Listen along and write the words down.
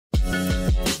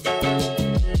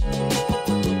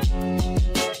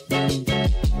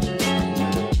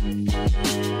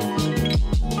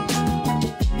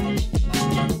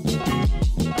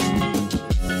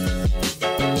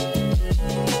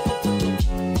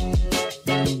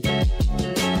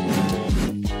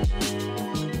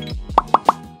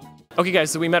Okay,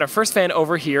 guys, so we met our first fan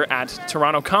over here at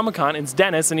Toronto Comicon. It's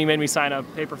Dennis, and he made me sign a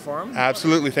paper for him.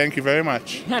 Absolutely, thank you very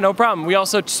much. Yeah, no problem. We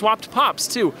also swapped pops,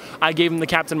 too. I gave him the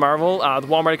Captain Marvel, the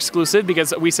Walmart exclusive,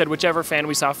 because we said whichever fan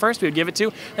we saw first, we would give it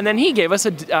to. And then he gave us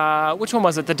a, which one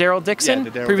was it? The Daryl Dixon?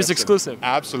 Yeah, the Daryl Previous Dixon. exclusive.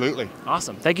 Absolutely.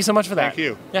 Awesome. Thank you so much for that. Thank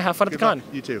you. Yeah, have fun at the con.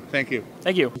 You too. Thank you.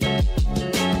 Thank you.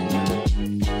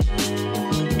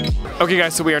 Okay,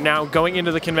 guys, so we are now going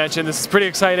into the convention. This is pretty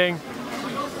exciting.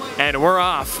 And we're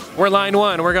off. We're line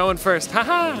one. We're going first.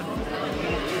 Haha!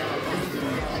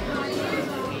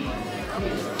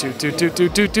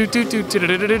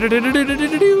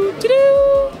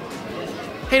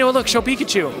 Hey, no, look, show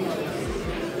Pikachu.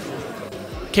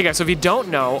 Okay, guys, so if you don't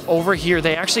know, over here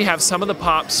they actually have some of the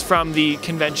pops from the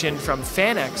convention from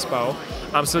Fan Expo.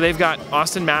 So they've got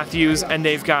Austin Matthews and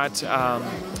they've got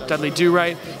Dudley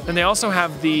Do-Right. Then they also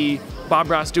have the Bob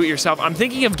Ross Do-It-Yourself. I'm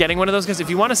thinking of getting one of those because if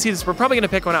you want to see this, we're probably going to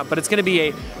pick one up, but it's going to be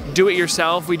a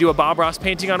do-it-yourself. We do a Bob Ross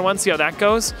painting on one, see how that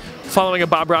goes, following a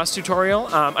Bob Ross tutorial.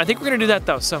 I think we're going to do that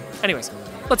though. So anyways,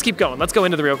 let's keep going. Let's go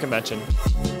into the real convention.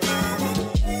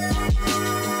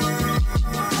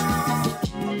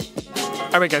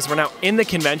 All right, guys, we're now in the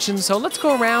convention, so let's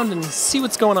go around and see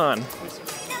what's going on.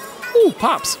 Ooh,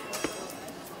 pops.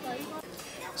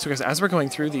 So guys, as we're going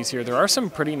through these here, there are some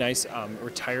pretty nice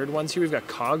retired ones here. We've got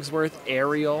Cogsworth,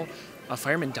 Ariel,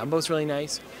 Fireman Dumbo's really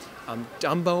nice.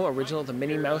 Dumbo, original, the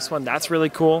Minnie Mouse one, that's really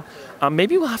cool.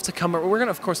 Maybe we'll have to come, we're gonna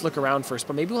of course look around first,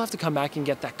 but maybe we'll have to come back and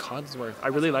get that Cogsworth. I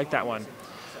really like that one.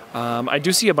 I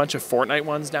do see a bunch of Fortnite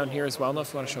ones down here as well, I don't know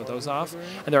if you want to show those off.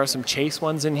 And there are some Chase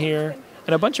ones in here,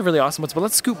 and a bunch of really awesome ones, but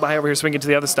let's scoot by over here so we can get to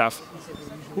the other stuff.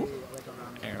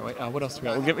 Wait, what else do we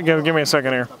got? Well, give me a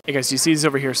second here. Hey guys, you see these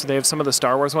over here? So they have some of the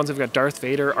Star Wars ones. They've got Darth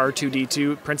Vader,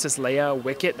 R2-D2, Princess Leia,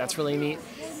 Wicket. That's really neat.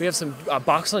 We have some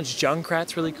box lunch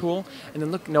Junkrat's really cool. And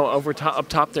then look, no, over up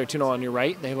top there too, no, on your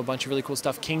right, they have a bunch of really cool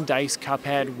stuff. King Dice,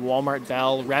 Cuphead, Walmart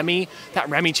Bell, Remy. That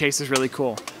Remy chase is really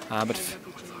cool.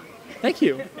 Thank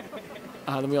you.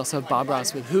 Then we also have Bob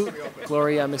Ross with Hoot,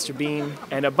 Gloria, Mr. Bean,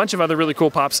 and a bunch of other really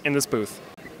cool pops in this booth.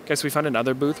 Guys, we found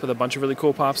another booth with a bunch of really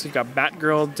cool pops. We've got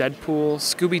Batgirl, Deadpool,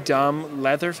 Scooby-Dum,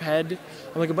 Leatherhead,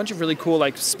 and like a bunch of really cool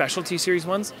like specialty series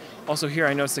ones. Also here,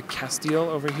 I noticed the Castile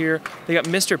over here. They got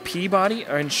Mr. Peabody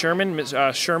and Sherman.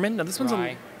 Sherman. Now this one's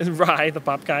Rye, the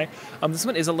pop guy. This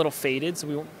one is a little faded, so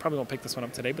we probably won't pick this one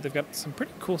up today. But they've got some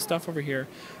pretty cool stuff over here.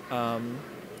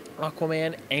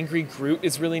 Aquaman, Angry Groot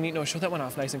is really neat. No, show that one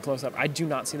off nice and close up. I do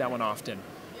not see that one often.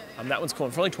 That one's cool.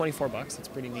 And for only 24 bucks, that's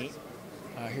pretty neat.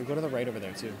 Here, go to the right over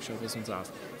there too. Show those ones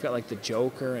off. We've got like the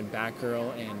Joker and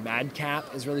Batgirl and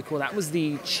Madcap is really cool. That was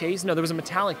the Chase. No, there was a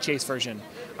metallic Chase version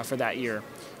for that year.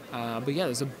 But yeah,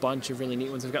 there's a bunch of really neat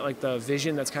ones. We've got like the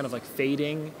Vision that's kind of like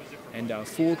fading, and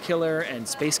Fool Killer and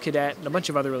Space Cadet, and a bunch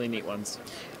of other really neat ones.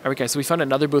 All right, guys, so we found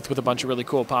another booth with a bunch of really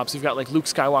cool pops. We've got like Luke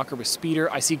Skywalker with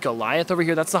Speeder. I see Goliath over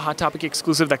here. That's the Hot Topic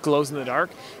exclusive that glows in the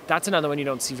dark. That's another one you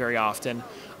don't see very often.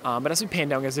 But as we pan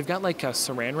down, guys, they've got like a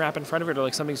saran wrap in front of it or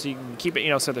like something so you can keep it, you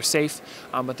know, so they're safe.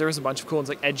 But there is a bunch of cool ones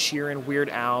like Ed Sheeran, Weird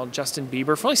Al, Justin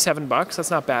Bieber for only $7.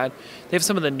 That's not bad. They have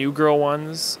some of the New Girl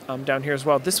ones down here as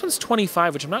well. This one's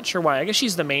 $25, which I'm not sure why. I guess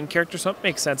she's the main character, so it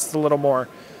makes sense. It's a little more.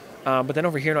 But then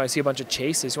over here, no, I see a bunch of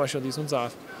chases. You want to show these ones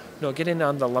off? No, get in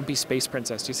on the Lumpy Space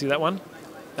Princess. Do you see that one?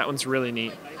 That one's really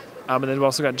neat. And then we've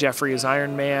also got Jeffrey as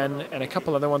Iron Man and a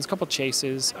couple other ones, a couple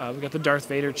chases. We've got the Darth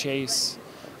Vader chase.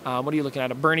 What are you looking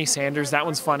at? A Bernie Sanders. That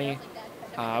one's funny.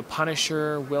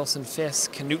 Punisher, Wilson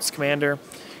Fisk, Knut Scamander.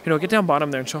 You know, get down bottom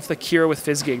there and show off the Kira with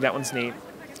Fizzgig. That one's neat.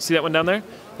 See that one down there?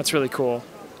 That's really cool.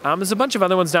 There's a bunch of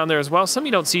other ones down there as well. Some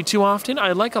you don't see too often.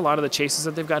 I like a lot of the chases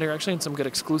that they've got here, actually, and some good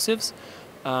exclusives.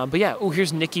 But yeah, oh,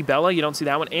 here's Nikki Bella. You don't see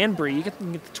that one. And Brie. You get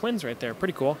the twins right there.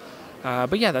 Pretty cool.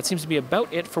 But yeah, that seems to be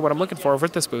about it for what I'm looking for over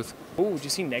at this booth. Oh, did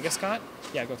you see Negascott?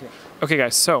 Yeah, go through it. Okay,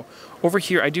 guys, so over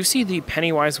here, I do see the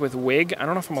Pennywise with wig. I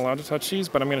don't know if I'm allowed to touch these,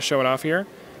 but I'm going to show it off here.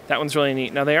 That one's really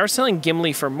neat. Now, they are selling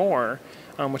Gimli for more,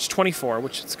 which is $24,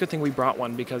 which it's a good thing we brought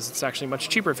one because it's actually much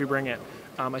cheaper if you bring it.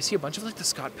 I see a bunch of like the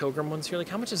Scott Pilgrim ones here. Like,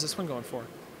 how much is this one going for?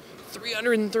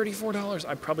 $334.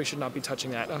 I probably should not be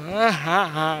touching that.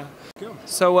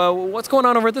 So what's going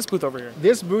on over at this booth over here?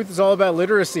 This booth is all about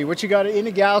literacy. What you got in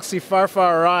a galaxy far,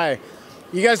 far away.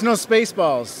 You guys know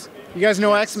Spaceballs. You guys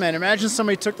know X-Men. Imagine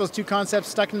somebody took those two concepts,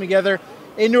 stuck them together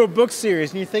into a book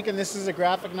series, and you're thinking this is a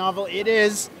graphic novel. It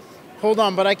is. Hold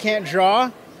on, but I can't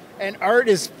draw. And art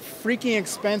is freaking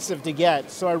expensive to get,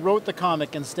 so I wrote the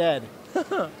comic instead.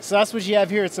 So that's what you have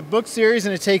here. It's a book series,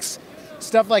 and it takes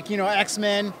stuff like, you know,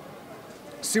 X-Men,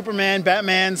 Superman,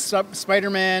 Batman,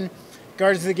 Spider-Man,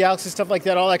 Guardians of the Galaxy, stuff like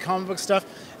that, all that comic book stuff.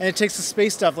 And it takes the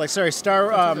space stuff, like,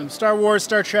 Star Wars,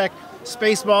 Star Trek,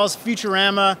 Spaceballs,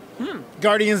 Futurama,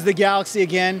 Guardians of the Galaxy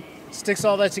again. Sticks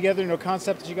all that together into a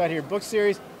concept that you got here. Book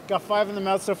series, got 5 in the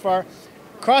mouth so far.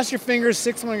 Cross your fingers,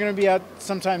 6th one going to be out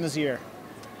sometime this year.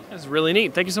 That's really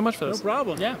neat. Thank you so much for this. No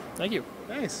problem. Yeah, thank you.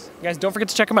 Nice. Guys, don't forget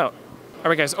to check them out. All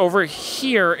right, guys, over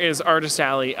here is Artist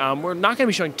Alley. We're not going to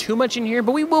be showing too much in here,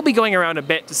 but we will be going around a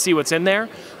bit to see what's in there.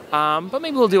 But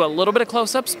maybe we'll do a little bit of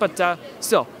close-ups, but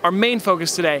still, our main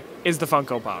focus today is the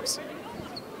Funko Pops.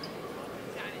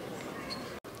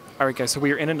 All right, guys, so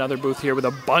we are in another booth here with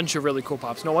a bunch of really cool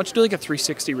pops. Now, why don't you do like a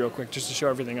 360 real quick just to show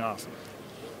everything off.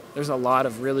 There's a lot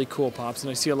of really cool pops,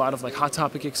 and I see a lot of like Hot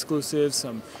Topic exclusives,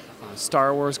 some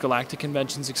Star Wars Galactic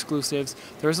Conventions exclusives.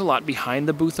 There's a lot behind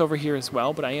the booth over here as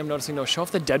well, but I am noticing, no, show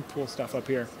off the Deadpool stuff up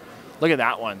here. Look at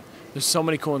that one. There's so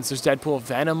many cool ones. There's Deadpool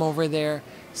Venom over there.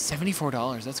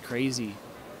 $74, that's crazy.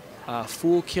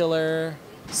 Fool Killer,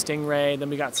 Stingray.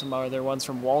 Then we got some other ones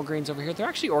from Walgreens over here. They're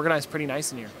actually organized pretty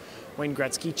nice in here. Wayne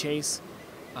Gretzky Chase.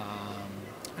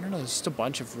 I don't know, there's just a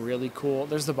bunch of really cool.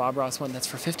 There's the Bob Ross one that's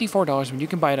for $54 when you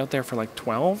can buy it out there for like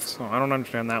 12, so I don't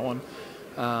understand that one.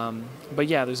 But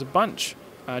yeah, there's a bunch.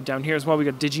 Down here as well, we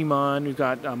got Digimon, we've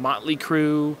got Motley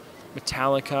Crue,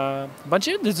 Metallica,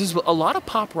 there's a lot of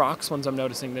pop rocks ones I'm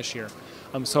noticing this year.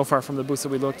 So far from the booths that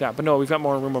we looked at. But no, we've got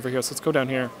more room over here, so let's go down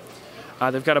here.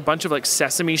 They've got a bunch of like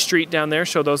Sesame Street down there.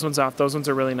 Show those ones off. Those ones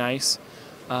are really nice.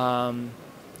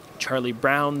 Charlie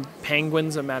Brown,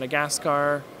 Penguins of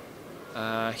Madagascar.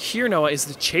 Here, Noah, is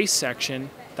the Chase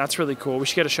section. That's really cool. We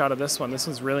should get a shot of this one. This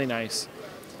one's really nice.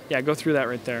 Yeah, go through that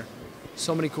right there.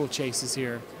 So many cool chases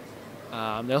here.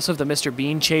 They also have the Mr.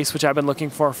 Bean chase, which I've been looking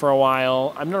for a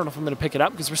while. I don't know if I'm going to pick it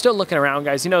up because we're still looking around,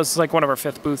 guys. You know, this is like one of our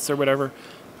 5th booths or whatever.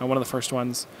 One of the first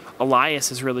ones.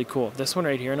 Elias is really cool. This one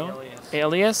right here, no?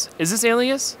 Alias. Is this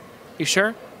Alias? You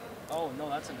sure? Oh, no,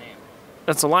 that's a name.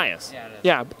 That's Elias. Yeah, it is.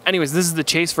 Yeah. Anyways, this is the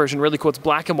Chase version. Really cool. It's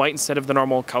black and white instead of the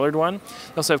normal colored one.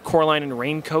 They also have Coraline and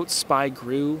Raincoat, Spy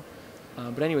Gru.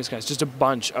 But anyways, guys, just a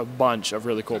bunch of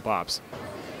really cool pops.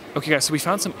 Okay, guys, so we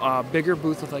found some bigger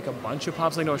booth with like a bunch of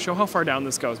pops. Like, no, show how far down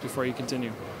this goes before you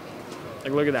continue.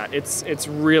 Like, look at that. It's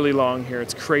really long here.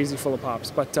 It's crazy full of pops.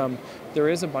 But there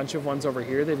is a bunch of ones over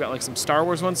here. They've got like some Star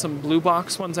Wars ones, some blue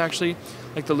box ones actually,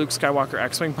 like the Luke Skywalker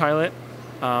X-Wing pilot.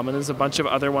 And there's a bunch of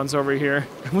other ones over here.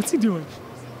 What's he doing?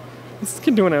 What's this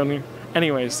kid doing out here?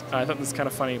 Anyways, I thought this was kind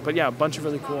of funny. But yeah, a bunch of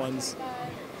really cool ones.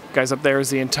 Guys, up there is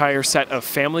the entire set of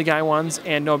Family Guy ones.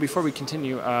 And no, before we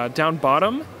continue, down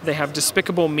bottom, they have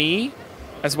Despicable Me,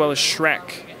 as well as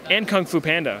Shrek, and Kung Fu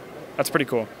Panda. That's pretty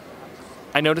cool.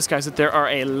 I noticed, guys, that there are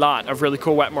a lot of really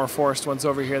cool Wetmore Forest ones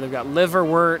over here. They've got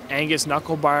Liverwort, Angus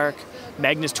Knucklebark,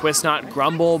 Magnus Twistnut,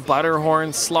 Grumble,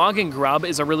 Butterhorn, Slog and Grub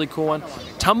is a really cool one.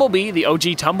 Tumblebee, the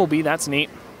OG Tumblebee, that's neat.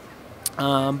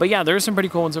 But yeah, there's some pretty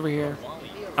cool ones over here.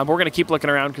 We're going to keep looking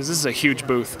around because this is a huge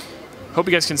booth. Hope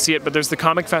you guys can see it, but there's the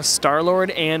Comic Fest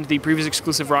Star-Lord and the previous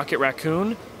exclusive Rocket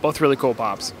Raccoon. Both really cool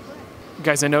pops.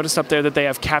 Guys, I noticed up there that they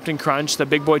have Captain Crunch, the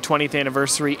Big Boy 20th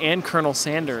Anniversary, and Colonel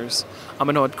Sanders. I'm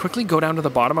going to quickly go down to the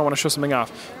bottom. I want to show something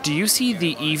off. Do you see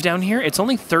the Eve down here? It's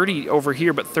only 30 over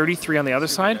here, but 33 on the other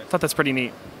side. I thought that's pretty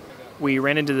neat. We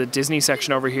ran into the Disney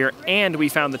section over here, and we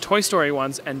found the Toy Story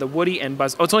ones and the Woody and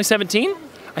Buzz. Oh, it's only 17?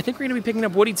 I think we're going to be picking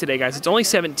up Woody today, guys. It's only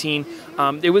 17.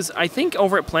 It was, I think,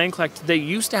 over at Plan Collect, they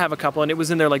used to have a couple, and it was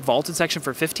in their like vaulted section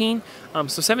for 15.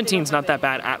 So 17 is not that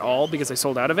bad at all because they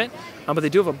sold out of it. But they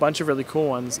do have a bunch of really cool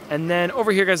ones. And then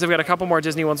over here, guys, they've got a couple more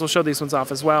Disney ones. We'll show these ones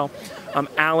off as well.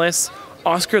 Alice,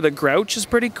 Oscar the Grouch is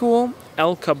pretty cool.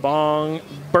 El Kabong,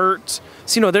 Bert.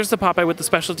 So, you know, there's the Popeye with the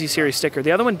Specialty Series sticker.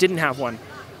 The other one didn't have one.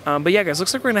 But yeah, guys,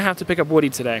 looks like we're going to have to pick up Woody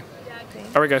today.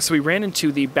 All right, guys, so we ran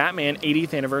into the Batman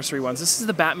 80th Anniversary ones. This is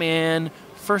the Batman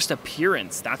first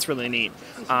appearance. That's really neat.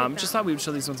 Just thought we would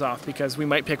show these ones off because we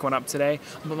might pick one up today.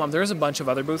 But, Mom, there's a bunch of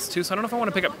other booths, too, so I don't know if I want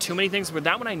to pick up too many things, but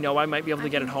that one I know I might be able to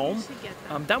get at home.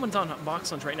 That one's on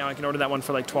box lunch right now. I can order that one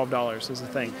for like $12 is the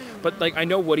thing. But, like, I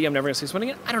know Woody. I'm never going to see this one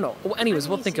again. I don't know. Well, anyways,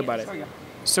 we'll think about it.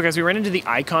 So, guys, we ran into the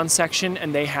Icon section,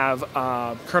 and they have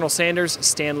Colonel Sanders,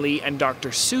 Stan Lee, and Dr.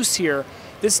 Seuss here.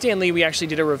 This Stan Lee we actually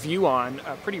did a review on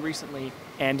pretty recently,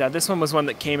 and this one was one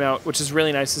that came out, which is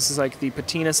really nice. This is like the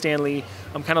patina Stan Lee,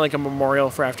 kind of like a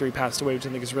memorial for after he passed away, which I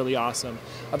think is really awesome.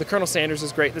 The Colonel Sanders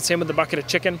is great. The same with the bucket of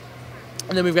chicken.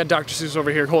 And then we've got Dr. Seuss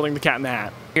over here holding the Cat in the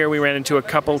Hat. Here we ran into a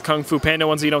couple Kung Fu Panda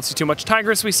ones that you don't see too much.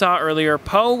 Tigress we saw earlier.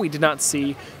 Poe we did not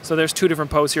see. So there's two different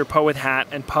Poes here, Poe with hat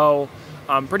and Poe.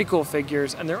 Pretty cool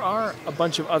figures. And there are a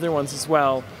bunch of other ones as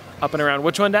well up and around.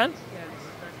 Which one, Dan?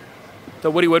 The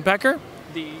Woody Woodpecker?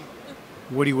 The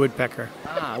Woody Woodpecker.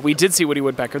 We did see Woody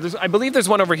Woodpecker. I believe there's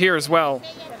one over here as well.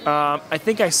 I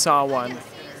think I saw one.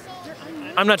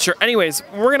 I'm not sure. Anyways,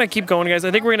 we're gonna keep going, guys.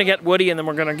 I think we're gonna get Woody and then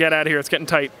we're gonna get out of here. It's getting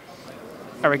tight.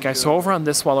 All right, guys, so over on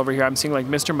this wall over here, I'm seeing like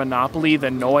Mr. Monopoly, the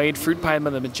Noid, Fruit Pie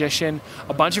the Magician,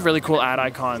 a bunch of really cool ad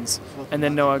icons. And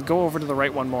then go over to the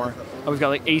right one more. We've got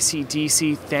like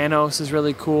AC/DC, Thanos is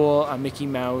really cool, Mickey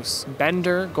Mouse,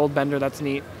 Bender, Gold Bender, that's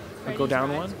neat. I'll go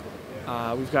down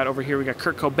one. We've got over here, we got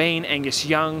Kurt Cobain, Angus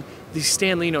Young, the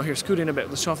Stan Lee. No, here, scoot in a bit.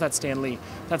 Let's show off that Stan Lee.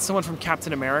 That's the one from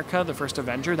Captain America, the first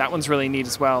Avenger. That one's really neat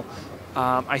as well.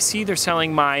 I see they're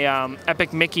selling my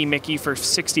Epic Mickey for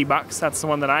 60 bucks. That's the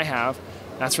one that I have.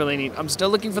 That's really neat. I'm still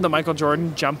looking for the Michael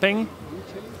Jordan jumping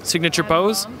signature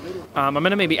pose. I'm going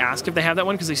to maybe ask if they have that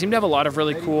one because they seem to have a lot of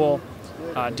really cool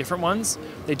different ones.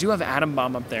 They do have Atom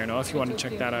Bomb up there, if you want to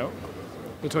check that out.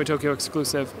 The Toy Tokyo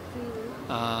exclusive.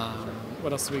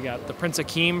 What else do we got? The Prince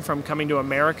Akeem from Coming to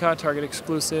America, Target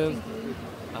exclusive.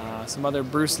 Some other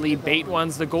Bruce Lee bait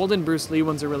ones. The golden Bruce Lee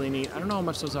ones are really neat. I don't know how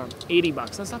much those are. 80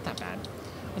 bucks. That's not that bad.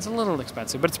 It's a little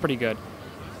expensive, but it's pretty good.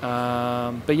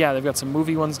 But yeah, they've got some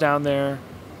movie ones down there.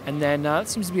 And then that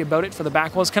seems to be about it for the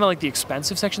back wall. It's kind of like the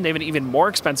expensive section. They have an even more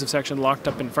expensive section locked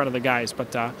up in front of the guys,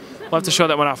 but we'll have to show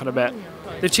that one off in a bit.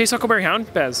 They Chase Huckleberry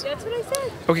Hound, Bez? That's what I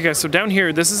said. Okay, guys, so down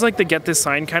here, this is like the Get This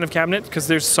Sign kind of cabinet, because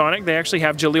there's Sonic. They actually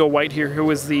have Jaleel White here, who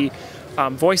was the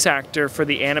voice actor for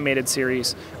the animated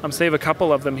series. So they have a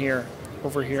couple of them here,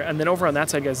 over here. And then over on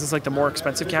that side, guys, this is like the more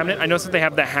expensive cabinet. I noticed that they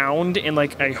have the Hound in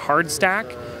like a hard stack.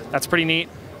 That's pretty neat.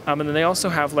 And then they also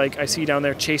have, like, I see down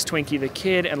there, Chase Twinkie the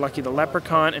Kid and Lucky the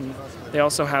Leprechaun, and they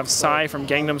also have Psy from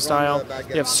Gangnam Style.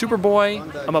 They have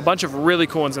Superboy, a bunch of really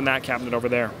cool ones in that cabinet over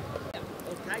there.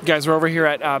 Guys, we're over here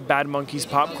at Bad Monkey's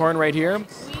Popcorn right here.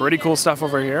 Pretty cool stuff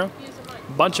over here.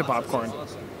 Bunch of popcorn.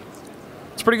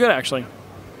 It's pretty good, actually.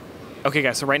 Okay,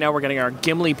 guys, so right now we're getting our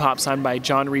Gimli Pop signed by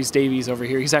John Rhys-Davies over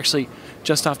here. He's actually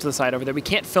just off to the side over there. We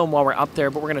can't film while we're up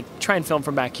there, but we're going to try and film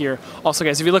from back here. Also,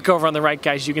 guys, if you look over on the right,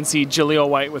 guys, you can see Jaleel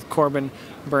White with Corbin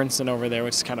Bernsen over there,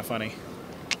 which is kind of funny.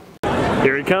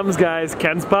 Here he comes, guys.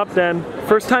 Ken's Pop Den.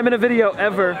 First time in a video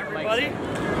ever. Hi, everybody.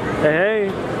 Hey,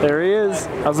 there he is.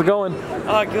 How's it going?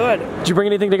 Good. Did you bring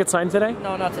anything to get signed today?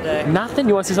 No, not today. Nothing?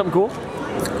 You want to see something cool?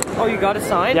 Oh, you got a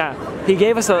sign? Yeah. He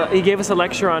gave us a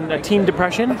lecture on teen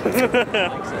depression.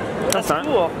 That's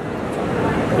cool.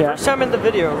 Yeah. First time in the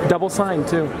video. Double signed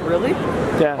too. Really?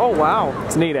 Yeah. Oh wow.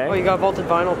 It's neat, eh? Oh, you got vaulted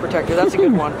vinyl protector. That's a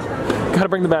good one. Gotta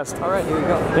bring the best. All right, here you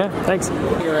go. Yeah, thanks.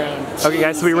 Okay,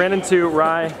 guys, so we ran into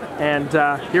Rye, and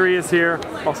here he is here.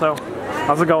 Also,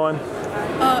 how's it going?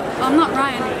 I'm not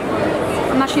Ryan.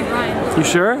 I'm actually Brian. You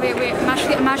sure? Wait,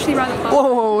 I'm actually Ryan the Pop.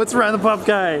 Whoa, it's Ryan the Pop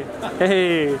guy.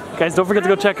 Hey, guys, don't forget to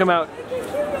go check him out.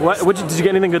 Did you get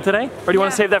anything good today? Or do you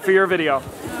want to save that for your video?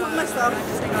 My stuff.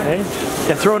 Hey,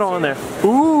 yeah, throw it all in there.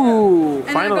 Ooh, And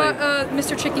finally. I got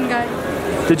Mr. Chicken Guy.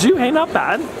 Did you? Hey, not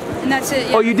bad. And that's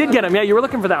it. Yeah. Oh, you did get him. Yeah, you were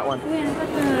looking for that one. Yeah, and I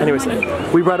got the Anyways, money.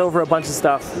 we brought over a bunch of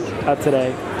stuff today.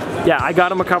 Yeah, I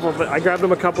grabbed him a couple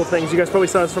things. You guys probably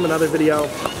saw this from another video.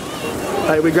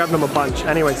 We grabbed him a bunch.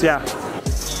 Anyways, yeah.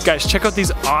 Guys, check out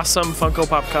these awesome Funko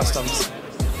Pop customs.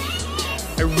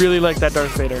 I really like that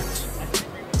Darth Vader.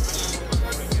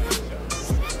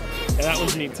 Yeah, that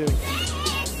one's neat too.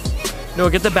 No,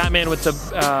 get the Batman with the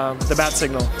bat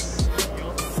signal.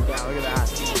 Yeah, look at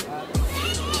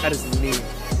that. That is neat.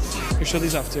 Here, show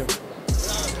these off too.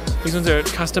 These ones are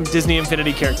custom Disney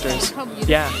Infinity characters.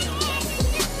 Yeah.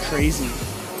 Crazy.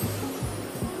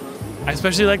 I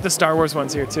especially like the Star Wars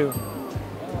ones here too.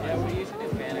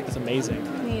 That's amazing.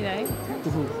 Neat, eh?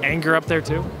 Anger up there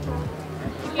too.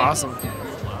 Awesome.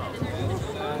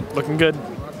 Looking good.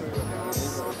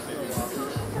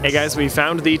 Hey guys, we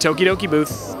found the Tokidoki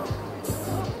booth.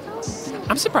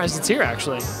 I'm surprised it's here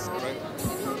actually.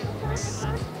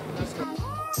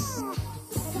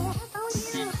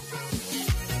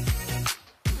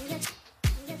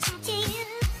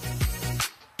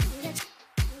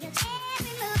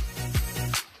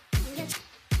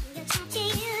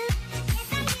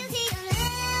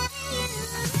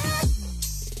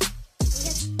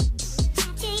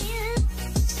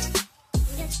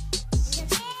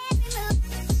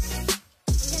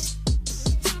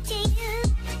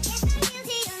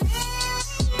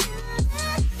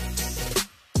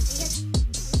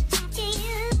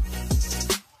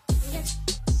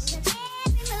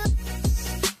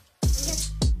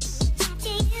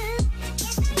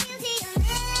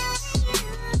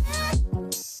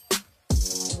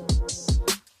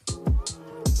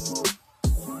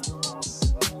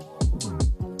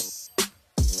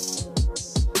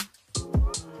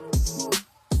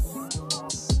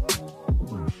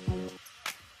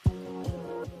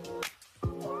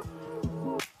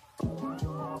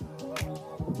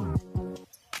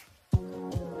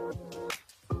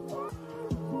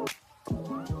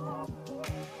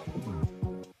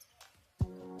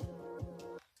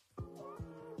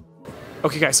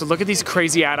 Okay, guys, so look at these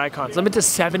crazy ad icons. Limit to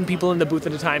 7 people in the booth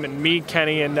at a time, and me,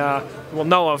 Kenny, and, well,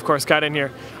 Noah, of course, got in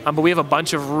here. But we have a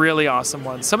bunch of really awesome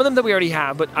ones. Some of them that we already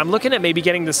have, but I'm looking at maybe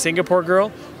getting the Singapore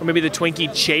girl, or maybe the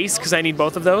Twinkie Chase, because I need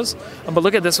both of those. But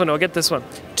look at this one. I'll get this one.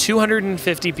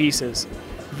 250 pieces.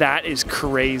 That is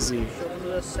crazy.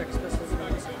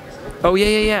 Oh,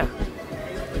 yeah.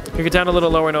 Here, get down a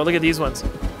little lower. No, look at these ones.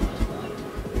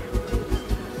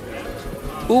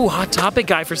 Ooh, Hot Topic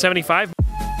guy for 75.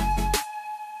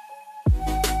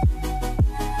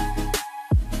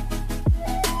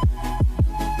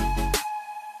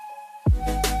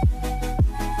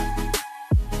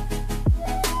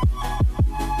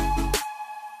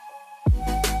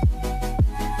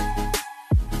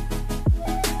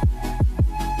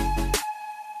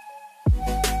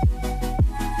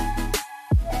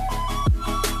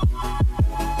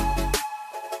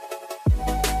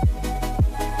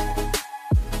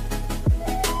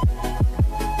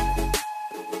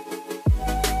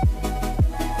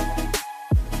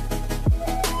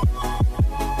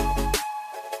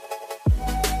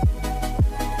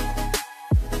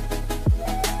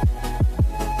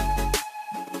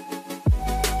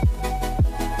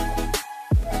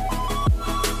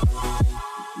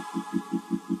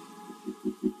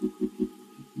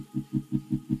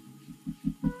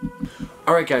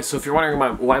 Alright guys, so if you're wondering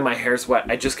why my hair's wet,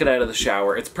 I just got out of the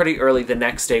shower. It's pretty early the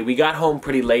next day. We got home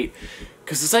pretty late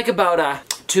because it's like about a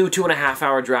 2.5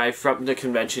 hour drive from the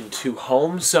convention to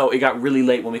home, so it got really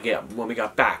late when we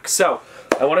got back. So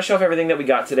I want to show off everything that we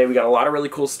got today. We got a lot of really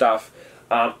cool stuff.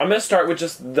 I'm going to start with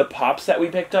just the pops that we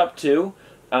picked up too.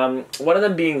 One of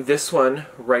them being this one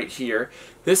right here.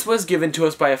 This was given to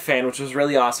us by a fan, which was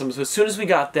really awesome. So as soon as we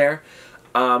got there,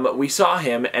 we saw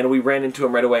him and we ran into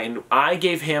him right away, and I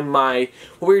gave him what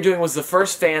we were doing was the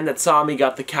first fan that saw me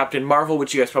got the Captain Marvel,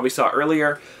 which you guys probably saw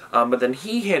earlier, but then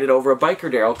he handed over a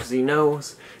Biker Daryl because he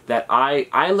knows that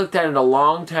I looked at it a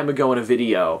long time ago in a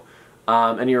video,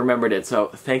 and he remembered it, so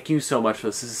thank you so much for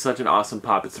this. This is such an awesome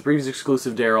pop. It's the previous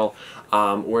exclusive Daryl,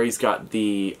 where he's got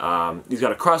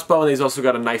a crossbow and he's also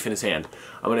got a knife in his hand,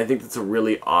 and I think that's a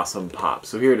really awesome pop.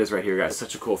 So here it is right here, guys.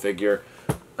 Such a cool figure.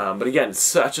 But again,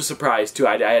 such a surprise too.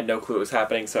 I had no clue it was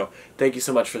happening, so thank you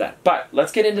so much for that. But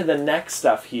let's get into the next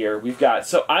stuff here. We've got,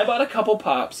 so I bought a couple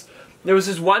pops. There was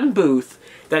this one booth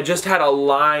that just had a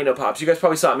line of pops. You guys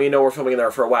probably saw it. Me and Noah were filming in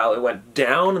there for a while. It went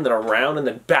down and then around and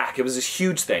then back. It was this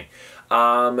huge thing.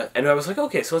 And I was like,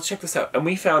 okay, so let's check this out. And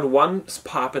we found one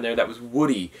pop in there that was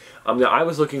Woody. Now, I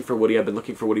was looking for Woody. I've been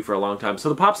looking for Woody for a long time. So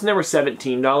the pops in there were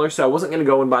 $17, so I wasn't going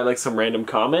to go and buy like some random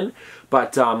common,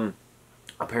 but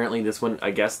apparently this one, I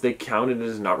guess they counted it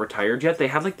as not retired yet. They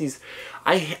had like these,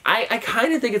 I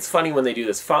kind of think it's funny when they do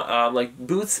this. Like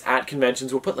booths at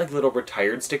conventions will put like little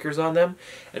retired stickers on them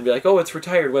and be like, oh, it's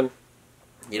retired, when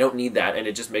you don't need that, and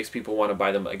it just makes people want to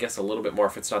buy them, I guess, a little bit more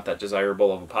if it's not that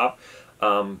desirable of a pop.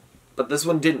 But this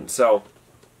one didn't, so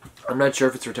I'm not sure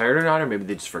if it's retired or not, or maybe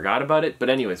they just forgot about it.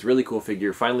 But anyways, really cool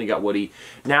figure. Finally got Woody.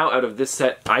 Now out of this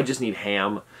set, I just need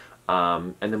Ham.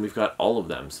 And then we've got all of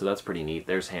them, so that's pretty neat.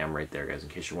 There's Ham right there, guys, in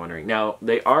case you're wondering. Now,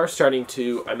 they are starting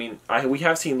to, I mean, we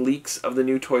have seen leaks of the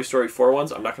new Toy Story 4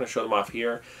 ones. I'm not going to show them off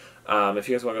here. If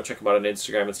you guys want to go check them out on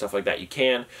Instagram and stuff like that, you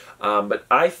can. But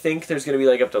I think there's going to be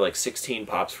like up to like 16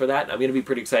 pops for that. I'm going to be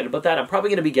pretty excited about that. I'm probably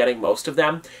going to be getting most of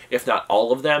them, if not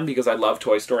all of them, because I love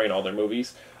Toy Story and all their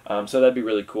movies. So that'd be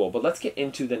really cool. But let's get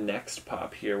into the next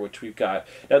pop here, which we've got.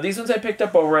 Now, these ones I picked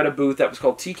up over at a booth that was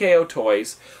called TKO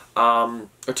Toys, or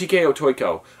TKO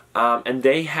Toyco. And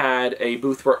they had a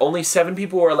booth where only 7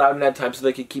 people were allowed in that time, so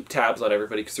they could keep tabs on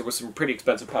everybody, because there was some pretty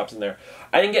expensive pops in there.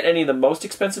 I didn't get any of the most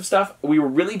expensive stuff. We were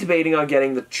really debating on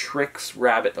getting the Trix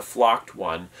Rabbit, the flocked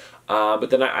one. But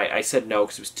then I said no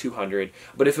because it was $200.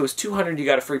 But if it was $200, you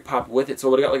got a free pop with it, so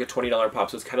I would have got like a $20 pop,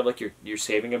 so it's kind of like you're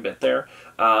saving a bit there.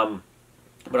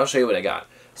 But I'll show you what I got.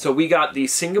 So we got the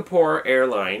Singapore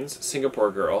Airlines,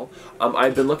 Singapore Girl.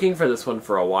 I've been looking for this one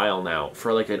for a while now,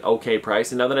 for like an okay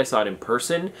price, and now that I saw it in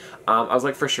person, I was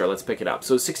like, for sure, let's pick it up.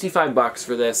 So 65 bucks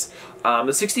for this. The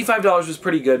 $65 was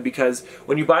pretty good because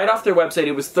when you buy it off their website,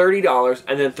 it was $30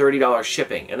 and then $30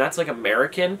 shipping, and that's like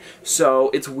American,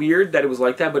 so it's weird that it was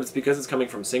like that, but it's because it's coming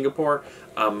from Singapore.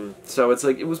 So it's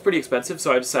like, it was pretty expensive,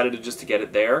 so I decided to get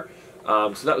it there.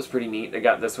 So that was pretty neat. I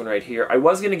got this one right here. I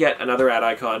was going to get another ad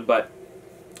icon, but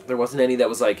there wasn't any that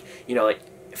was like, you know, like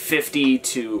 50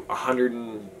 to 100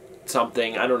 and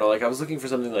something. I don't know. Like I was looking for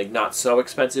something like not so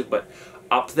expensive, but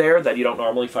up there that you don't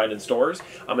normally find in stores.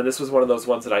 And this was one of those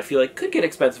ones that I feel like could get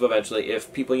expensive eventually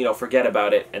if people, you know, forget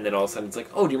about it, and then all of a sudden it's like,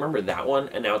 oh, do you remember that one?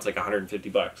 And now it's like 150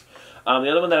 bucks. The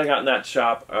other one that I got in that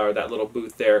shop, or that little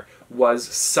booth there, was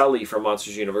Sully from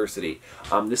Monsters University.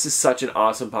 This is such an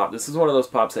awesome pop. This is one of those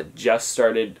pops that just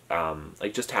started,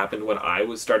 like just happened when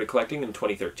I started collecting in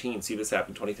 2013. See, this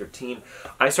happened in 2013.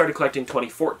 I started collecting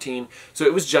 2014, so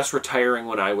it was just retiring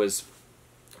when I was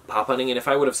pop hunting, and if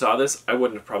I would have saw this, I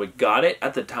wouldn't have probably got it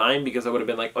at the time, because I would have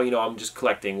been like, oh, you know, I'm just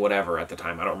collecting whatever at the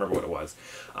time. I don't remember what it was.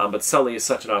 But Sully is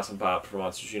such an awesome pop from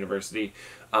Monsters University.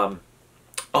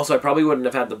 Also, I probably wouldn't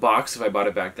have had the box if I bought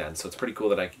it back then, so it's pretty cool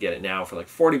that I could get it now for like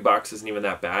 40 bucks. Isn't even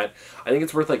that bad. I think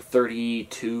it's worth like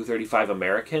 32, 35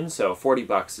 American, so 40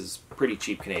 bucks is pretty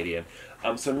cheap Canadian.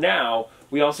 So now,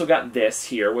 we also got this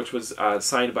here, which was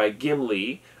signed by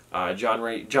Gimli, John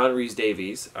Rhys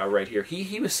Davies, right here.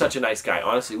 He was such a nice guy,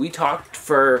 honestly. We talked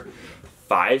for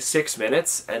 5-6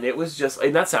 minutes, and it was just,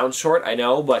 and that sounds short, I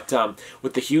know, but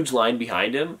with the huge line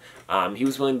behind him, he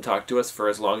was willing to talk to us for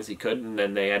as long as he could, and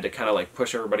then they had to kind of like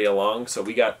push everybody along, so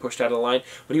we got pushed out of the line.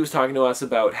 But he was talking to us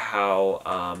about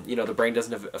how, you know, the brain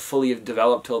doesn't have fully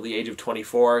develop till the age of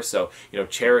 24, so, you know,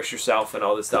 cherish yourself and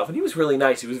all this stuff. And he was really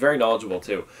nice. He was very knowledgeable,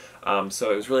 too.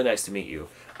 So it was really nice to meet you.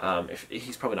 If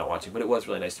he's probably not watching, but it was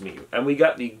really nice to meet you. And we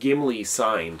got the Gimli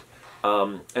signed.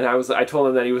 And I told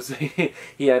him that he was,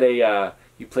 he had a,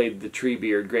 he played the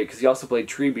Treebeard great, because he also played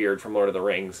Treebeard from Lord of the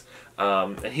Rings.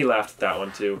 And he laughed at that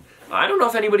one too. I don't know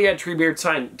if anybody had Treebeard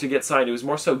signed to get signed. It was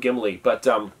more so Gimli, but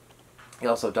he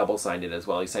also double signed it as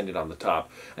well. He signed it on the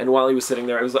top. And while he was sitting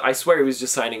there, I swear he was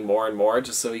just signing more and more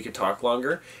just so he could talk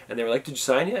longer. And they were like, "Did you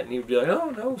sign yet?" And he would be like, "Oh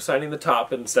no, signing the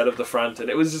top instead of the front." And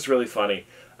it was just really funny.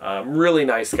 Really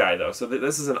nice guy though. So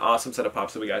this is an awesome set of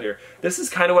pops that we got here. This is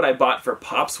kind of what I bought for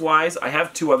pops wise. I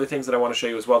have two other things that I want to show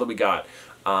you as well that we got.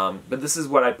 But this is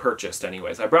what I purchased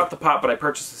anyways. I brought the pop, but I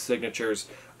purchased the signatures.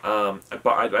 I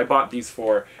bought these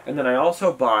four. And then I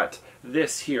also bought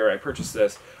this here. I purchased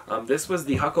this. This was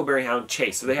the Huckleberry Hound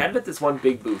Chase. So they had it at this one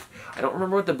big booth. I don't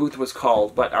remember what the booth was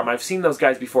called, but I've seen those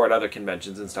guys before at other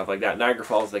conventions and stuff like that. Niagara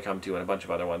Falls they come to, and a bunch of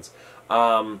other ones.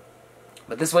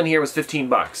 But this one here was 15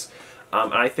 bucks.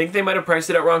 And I think they might have priced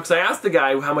it out wrong, because I asked the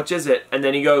guy, how much is it? And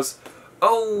then he goes,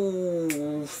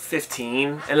 oh,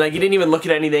 15. And like, he didn't even look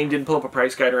at anything, didn't pull up a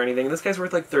price guide or anything. And this guy's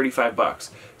worth like 35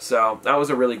 bucks. So that was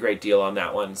a really great deal on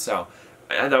that one. So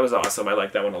that was awesome. I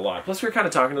liked that one a lot. Plus we were kind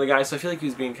of talking to the guy, so I feel like he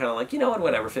was being kind of like, you know what,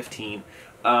 whatever, 15.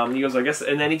 He goes, I guess,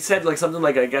 and then he said like something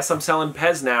like, I guess I'm selling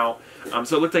Pez now.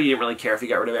 So it looked like he didn't really care if he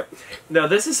got rid of it. Now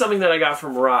this is something that I got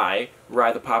from Rye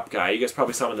the pop guy. You guys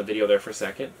probably saw him in the video there for a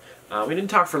second. We didn't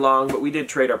talk for long, but we did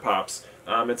trade our pops.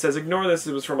 It says, ignore this,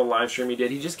 it was from a live stream he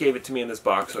did. He just gave it to me in this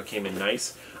box, so it came in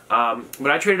nice. But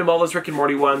I traded him all those Rick and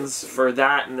Morty ones for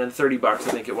that, and then 30 bucks,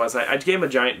 I think it was. I gave him a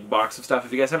giant box of stuff.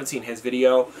 If you guys haven't seen his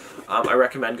video, I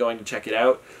recommend going to check it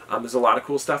out. There's a lot of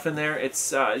cool stuff in there. It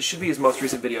should be his most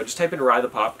recent video. Just type in Rye the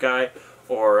Pop Guy,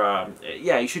 or,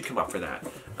 yeah, you should come up for that.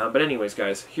 But anyways,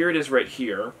 guys, here it is right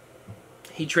here.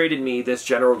 He traded me this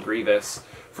General Grievous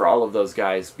for all of those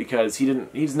guys, because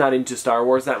he's not into Star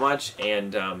Wars that much,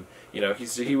 and you know,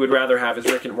 he would rather have his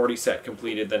Rick and Morty set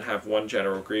completed than have one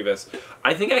General Grievous.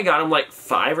 I think I got him like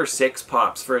 5 or 6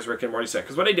 pops for his Rick and Morty set,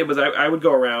 because what I did was I would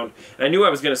go around, and I knew I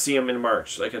was going to see him in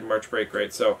March, like at March break,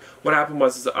 right? So what happened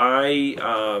was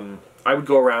I would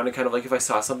go around and kind of like, if I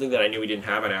saw something that I knew he didn't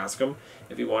have, I'd ask him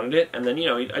if he wanted it, and then, you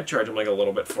know, I'd charge him like a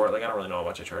little bit for it. Like, I don't really know how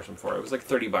much I charged him for it. It was like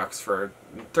 30 bucks for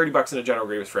 30 bucks in a General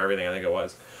Grievous for everything, I think it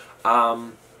was.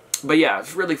 But yeah,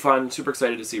 it's really fun. Super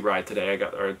excited to see Rye today. I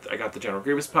got the General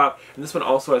Grievous pop, and this one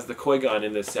also has the Qui-Gon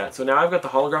in this set. So now I've got the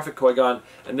holographic Qui-Gon,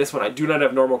 and this one I do not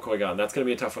have normal Qui-Gon. That's going to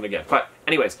be a tough one to get. But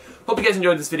anyways, hope you guys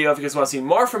enjoyed this video. If you guys want to see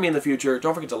more from me in the future,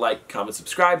 don't forget to like, comment,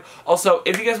 subscribe. Also,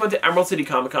 if you guys went to Emerald City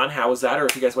Comic-Con, how was that? Or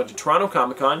if you guys went to Toronto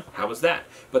Comic-Con, how was that?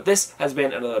 But this has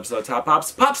been another episode of Top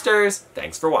Pops. Popsters,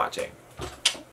 thanks for watching.